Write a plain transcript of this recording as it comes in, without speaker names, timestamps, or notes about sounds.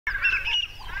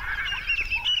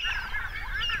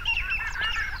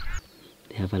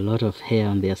They have a lot of hair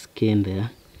on their skin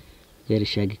there. Very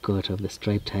shaggy coat of the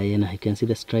striped hyena. You can see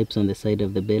the stripes on the side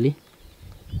of the belly.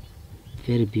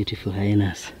 Very beautiful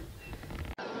hyenas.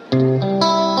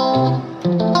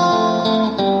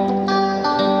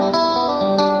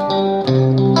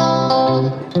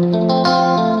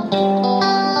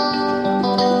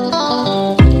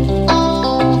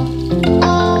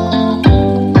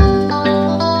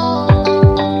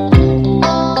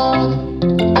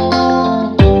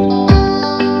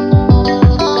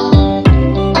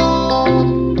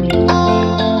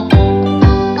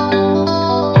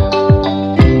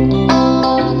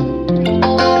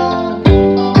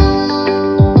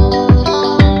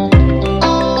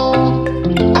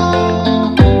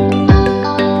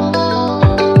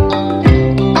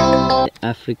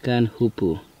 African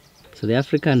hoopoe. So the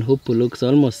African hoopoe looks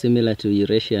almost similar to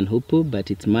Eurasian hoopoe, but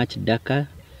it's much darker.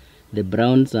 The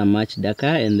browns are much darker,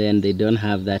 and then they don't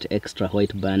have that extra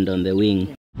white band on the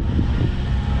wing.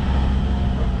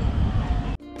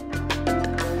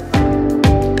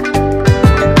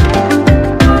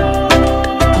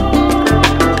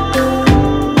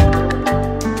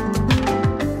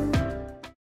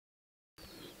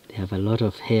 They have a lot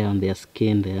of hair on their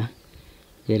skin there.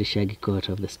 Very shaggy coat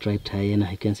of the striped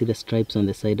hyena. You can see the stripes on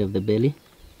the side of the belly.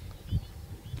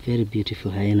 Very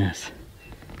beautiful hyenas.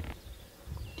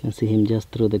 You can see him just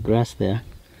through the grass there.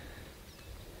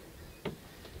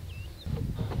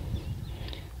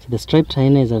 So the striped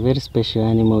hyena is a very special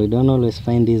animal. We don't always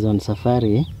find these on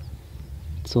safari.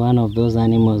 It's one of those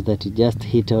animals that you just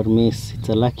hit or miss. It's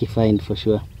a lucky find for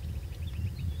sure.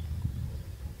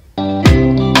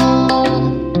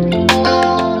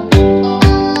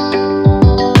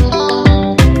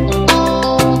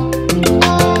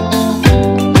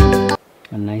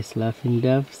 Laughing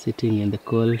dove sitting in the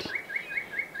cold,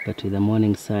 but with the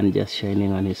morning sun just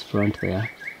shining on his front there.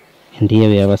 And here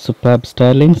we have a superb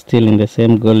starling, still in the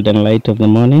same golden light of the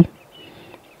morning.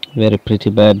 Very pretty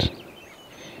bird.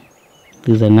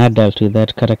 This is an adult with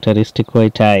that characteristic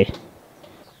white eye.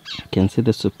 You can see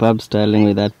the superb starling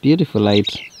with that beautiful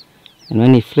light. And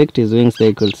when he flicked his wings,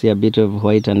 they could see a bit of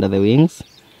white under the wings,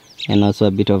 and also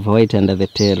a bit of white under the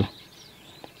tail,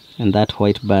 and that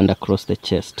white band across the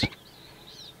chest.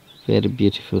 Very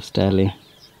beautiful starling.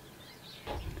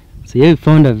 So here we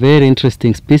found a very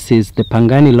interesting species, the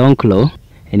Pangani longclaw,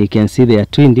 and you can see there are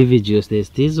two individuals. There's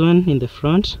this one in the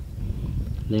front,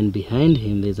 then behind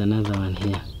him there's another one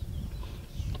here.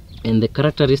 And the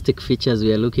characteristic features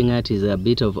we are looking at is a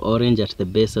bit of orange at the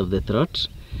base of the throat,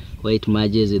 white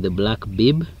merges with the black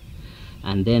bib,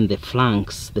 and then the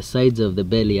flanks, the sides of the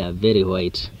belly are very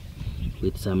white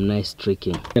with some nice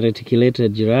streaking. A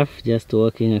reticulated giraffe just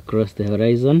walking across the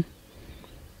horizon,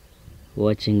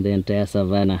 watching the entire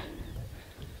savannah.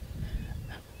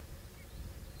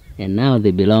 And now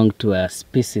they belong to a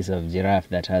species of giraffe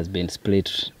that has been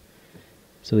split.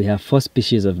 So we have 4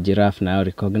 species of giraffe now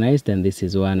recognized, and this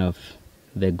is one of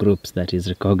the groups that is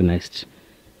recognized.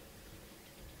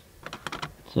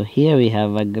 So here we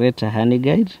have a greater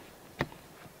honeyguide,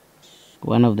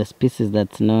 one of the species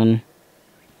that's known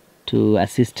to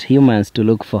assist humans to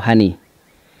look for honey.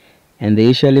 And they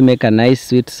usually make a nice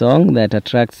sweet song that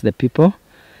attracts the people,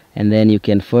 and then you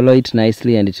can follow it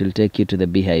nicely and it will take you to the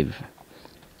beehive.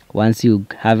 Once you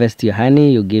harvest your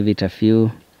honey, you give it a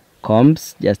few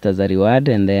combs just as a reward,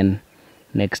 and then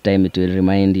next time it will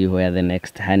remind you where the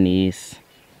next honey is.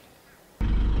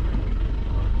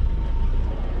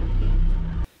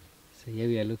 So here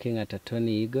we are looking at a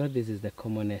tawny eagle. This is the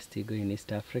commonest eagle in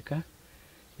East Africa.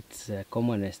 It's the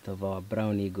commonest of our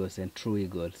brown eagles and true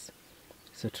eagles.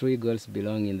 So true eagles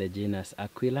belong in the genus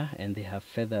Aquila, and they have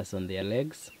feathers on their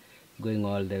legs going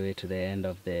all the way to the end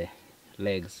of the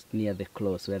legs near the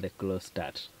claws, where the claws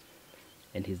start.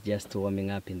 And he's just warming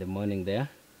up in the morning there.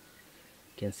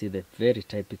 You can see the very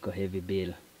typical heavy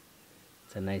bill.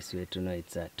 It's a nice way to know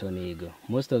it's a tawny eagle.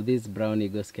 Most of these brown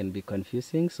eagles can be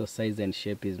confusing, so size and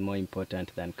shape is more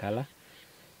important than color.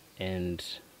 And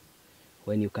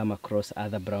when you come across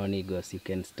other brown eagles, you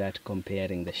can start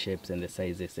comparing the shapes and the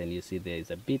sizes, and you see there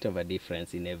is a bit of a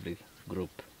difference in every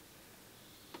group.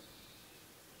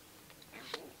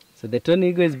 So the tawny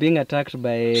eagle is being attacked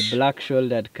by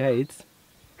black-shouldered kites.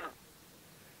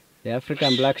 The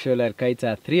African black-shouldered kites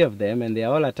are 3 of them, and they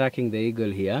are all attacking the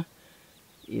eagle here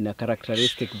in a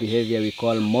characteristic behavior we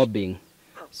call mobbing.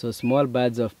 So small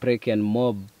birds of prey can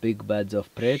mob big birds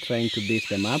of prey, trying to beat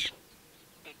them up.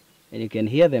 And you can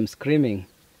hear them screaming.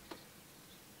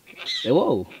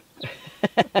 Whoa!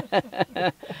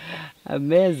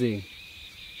 Amazing!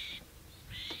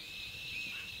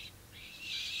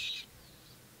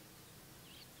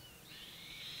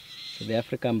 So the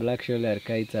African black-shouldered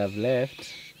kites have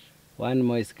left. One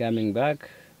more is coming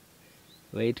back.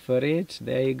 Wait for it.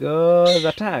 There he goes.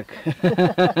 Attack.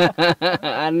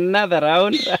 Another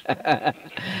round.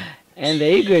 And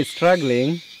the eagle is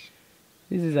struggling.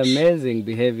 This is amazing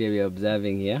behavior we are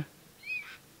observing here.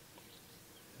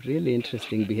 Really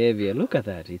interesting behavior. Look at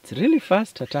that. It's really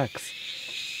fast attacks.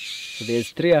 So there's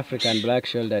 3 African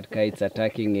black-shouldered kites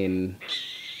attacking in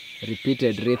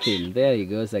repeated rhythm. There he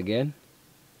goes again.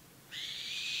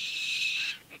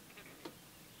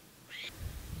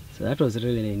 So that was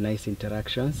really nice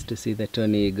interactions to see the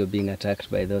tawny eagle being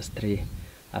attacked by those 3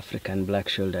 African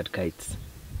black-shouldered kites.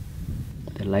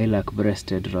 The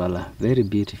lilac-breasted roller, very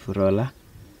beautiful roller.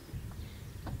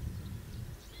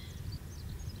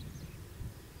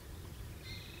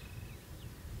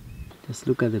 Just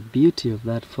look at the beauty of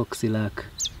that foxy lark.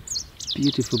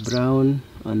 Beautiful brown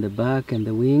on the back and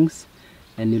the wings.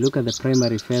 And you look at the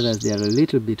primary feathers, they are a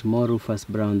little bit more rufous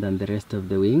brown than the rest of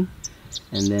the wing.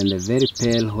 And then the very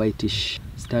pale whitish,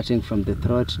 starting from the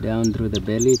throat down through the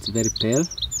belly, it's very pale,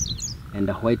 and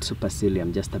a white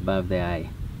supercilium just above the eye.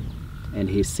 And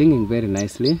he's singing very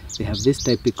nicely. They have this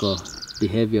typical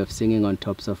behavior of singing on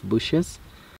tops of bushes.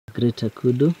 Greater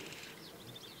kudu.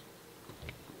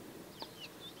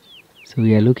 So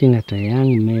we are looking at a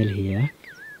young male here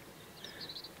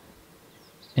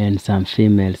and some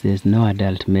females. There's no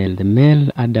adult male. The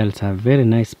male adults have very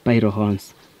nice spiral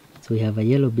horns. So we have a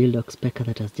yellow-billed oxpecker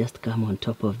that has just come on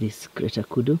top of this greater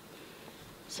kudu.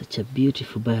 Such a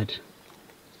beautiful bird.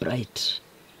 Bright,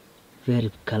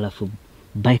 very colorful,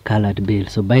 bicolored bill.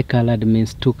 So bicolored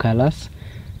means 2 colors.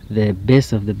 The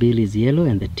base of the bill is yellow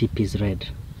and the tip is red.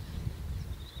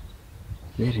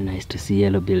 Very nice to see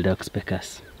yellow-billed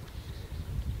oxpeckers.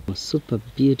 Super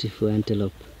beautiful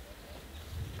antelope,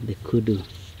 the kudu.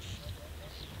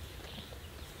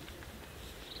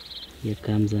 Here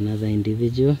comes another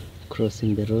individual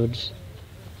crossing the road.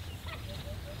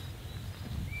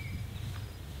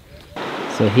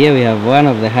 So here we have one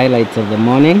of the highlights of the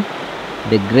morning,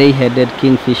 the gray-headed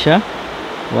kingfisher,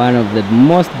 one of the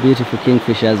most beautiful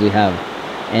kingfishers we have.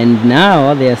 And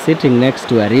now they are sitting next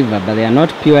to a river, but they are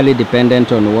not purely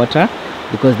dependent on water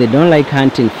because they don't like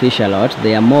hunting fish a lot.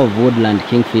 They are more woodland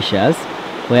kingfishers,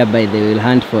 whereby they will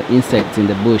hunt for insects in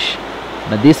the bush.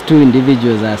 But these 2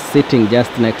 individuals are sitting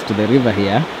just next to the river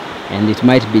here, and it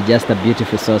might be just a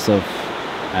beautiful source of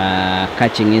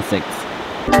catching insects.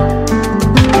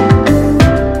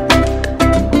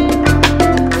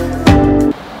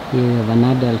 Here we have an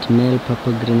adult male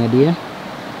purple grenadier,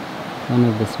 one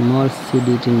of the small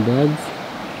seed-eating birds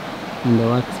in the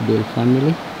waxbill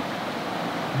family.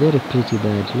 Very pretty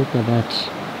bird. Look at that.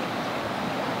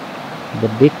 The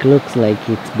beak looks like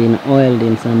it's been oiled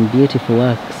in some beautiful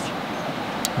wax.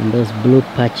 And those blue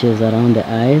patches around the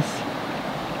eyes,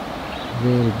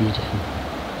 very beautiful.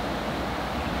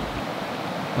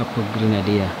 Purple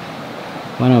grenadier,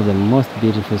 one of the most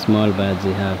beautiful small birds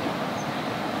we have.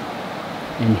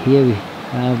 And here we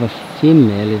have a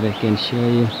female, if I can show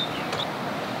you.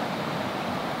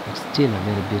 It's still a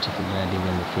very beautiful bird,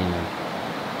 even the female.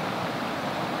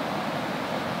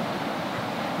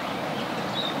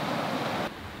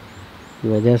 We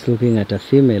were just looking at a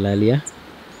female earlier,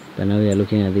 but now we are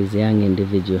looking at this young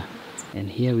individual.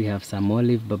 And here we have some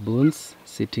olive baboons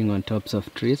sitting on tops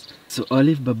of trees. So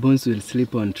olive baboons will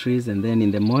sleep on trees, and then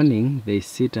in the morning they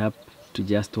sit up to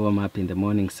just warm up in the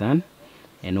morning sun.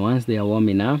 And once they are warm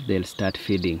enough, they'll start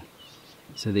feeding.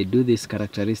 So they do this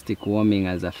characteristic warming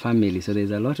as a family. So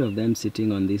there's a lot of them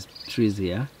sitting on these trees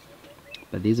here.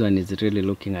 But this one is really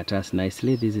looking at us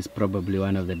nicely. This is probably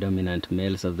one of the dominant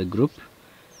males of the group.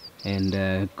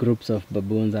 And groups of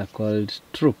baboons are called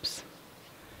troops.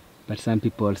 But some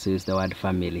people also use the word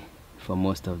family for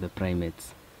most of the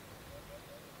primates.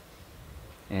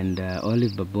 And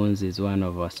olive baboons is one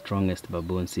of our strongest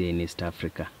baboons here in East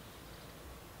Africa.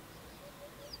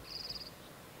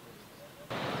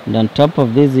 And on top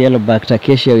of this yellow-backed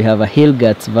acacia, we have a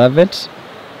Hillgats vervet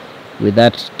with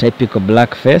that typical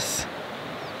black face.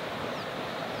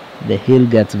 The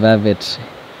Hillgats vervet.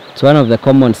 It's one of the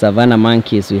common savanna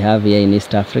monkeys we have here in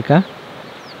East Africa,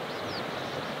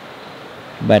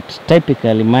 but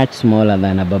typically much smaller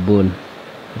than a baboon,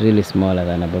 really smaller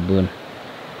than a baboon.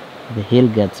 The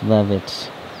Hillgats vervet.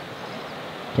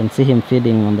 You can see him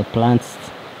feeding on the plants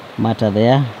matter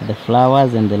there, the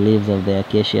flowers and the leaves of the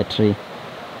acacia tree.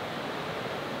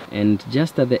 And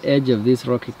just at the edge of this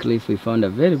rocky cliff, we found a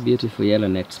very beautiful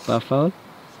yellow-necked sparfowl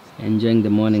enjoying the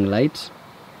morning light.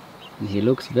 And he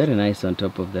looks very nice on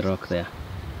top of the rock there.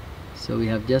 So we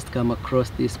have just come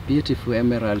across this beautiful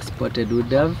emerald spotted wood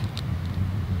dove.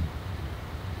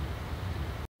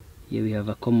 Here we have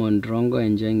a common drongo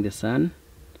enjoying the sun.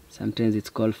 Sometimes it's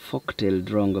called fork-tailed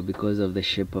drongo because of the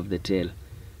shape of the tail.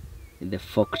 The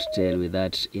forked tail with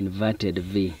that inverted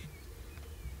V.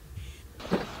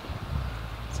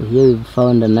 So here we've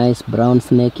found a nice brown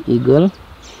snake eagle.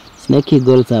 Snake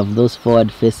eagles have those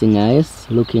forward-facing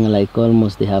eyes, looking like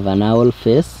almost they have an owl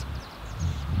face.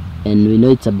 And we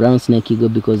know it's a brown snake eagle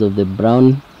because of the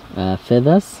brown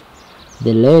feathers.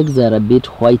 The legs are a bit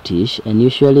whitish, and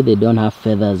usually they don't have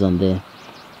feathers on the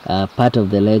part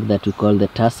of the leg that we call the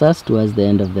tarsus towards the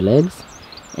end of the legs.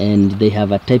 And they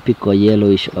have a typical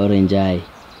yellowish orange eye.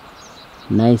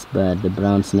 Nice bird, the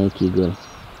brown snake eagle.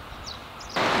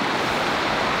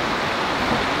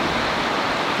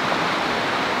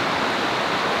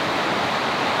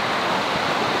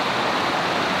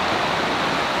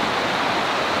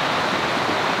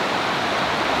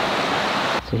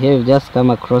 So here we've just come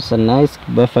across a nice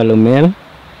buffalo male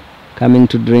coming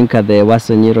to drink at the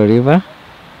Wasonyiro River.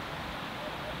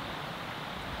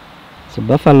 So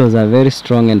buffaloes are very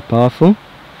strong and powerful,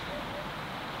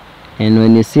 and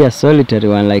when you see a solitary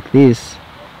one like this,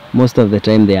 most of the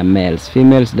time they are males.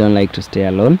 Females don't like to stay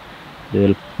alone. They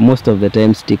will most of the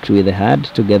time stick with the herd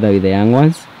together with the young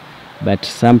ones, but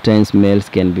sometimes males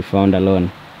can be found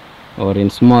alone or in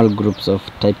small groups of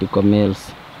typical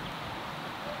males.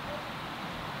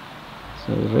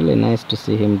 So really nice to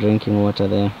see him drinking water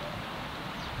there.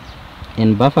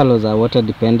 And buffaloes are water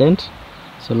dependent,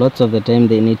 so lots of the time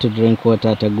they need to drink water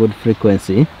at a good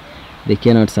frequency. They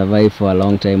cannot survive for a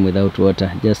long time without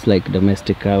water, just like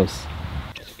domestic cows.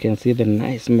 You can see the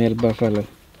nice male buffalo.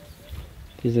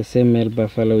 This is the same male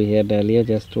buffalo we had earlier,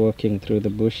 just walking through the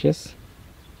bushes.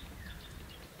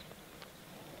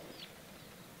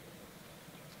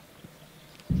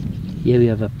 Here we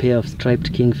have a pair of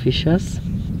striped kingfishers.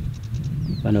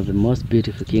 One of the most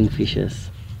beautiful kingfishers.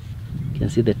 You can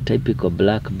see the typical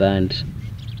black band,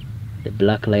 the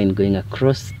black line going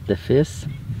across the face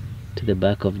to the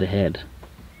back of the head.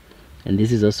 And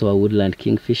this is also a woodland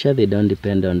kingfisher. They don't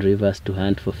depend on rivers to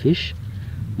hunt for fish.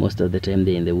 Most of the time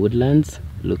they're in the woodlands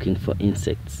looking for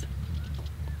insects.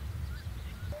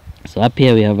 So up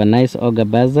here we have a nice auger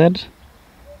buzzard.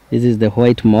 This is the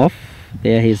white moth.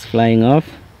 There he's flying off.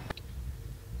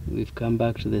 We've come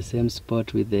back to the same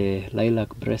spot with the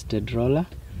lilac-breasted roller,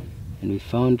 and we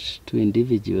found two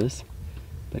individuals,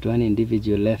 but one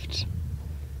individual left.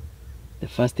 The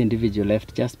first individual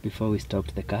left just before we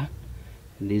stopped the car,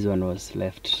 and this one was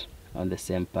left on the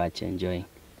same patch enjoying.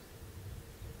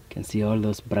 You can see all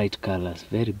those bright colors,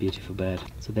 very beautiful bird.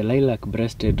 So the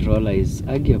lilac-breasted roller is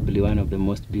arguably one of the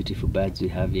most beautiful birds we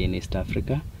have here in East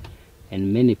Africa.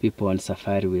 And many people on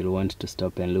safari will want to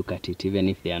stop and look at it, even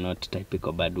if they are not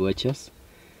typical bird watchers.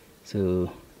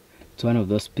 So it's one of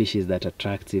those species that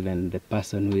attracts even the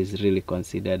person who is really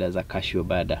considered as a casual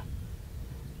birder.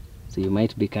 So you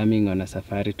might be coming on a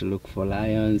safari to look for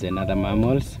lions and other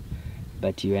mammals,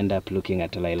 but you end up looking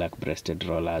at a lilac-breasted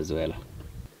roller as well.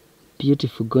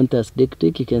 Beautiful Gunther's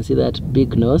Dikdik. You can see that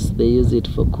big nose. They use it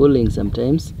for cooling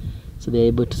sometimes, so they're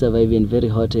able to survive in very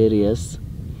hot areas.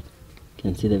 You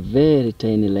can see the very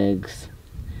tiny legs,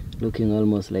 looking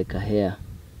almost like a hare.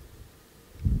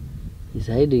 He's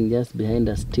hiding just behind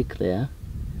a stick there.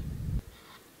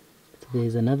 So there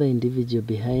is another individual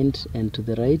behind, and to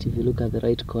the right, if you look at the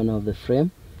right corner of the frame,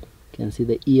 you can see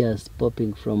the ears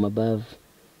popping from above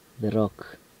the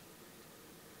rock.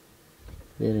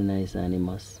 Very nice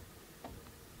animals.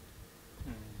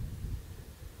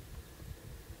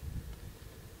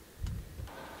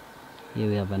 Here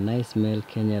we have a nice male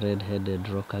Kenya red-headed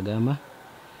rokagama,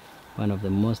 one of the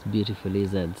most beautiful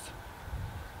lizards.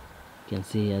 You can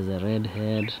see he has a red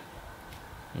head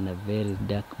and a very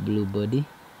dark blue body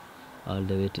all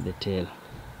the way to the tail.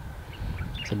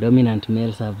 So dominant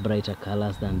males have brighter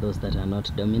colors than those that are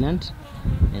not dominant,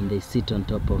 and they sit on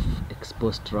top of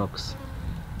exposed rocks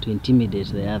to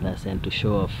intimidate the others and to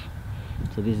show off.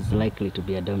 So this is likely to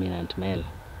be a dominant male.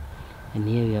 And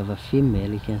here we have a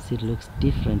female. You can see it looks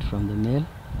different from the male,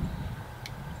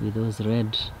 with those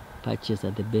red patches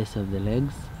at the base of the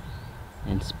legs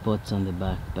and spots on the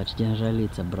back, but generally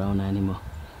it's a brown animal.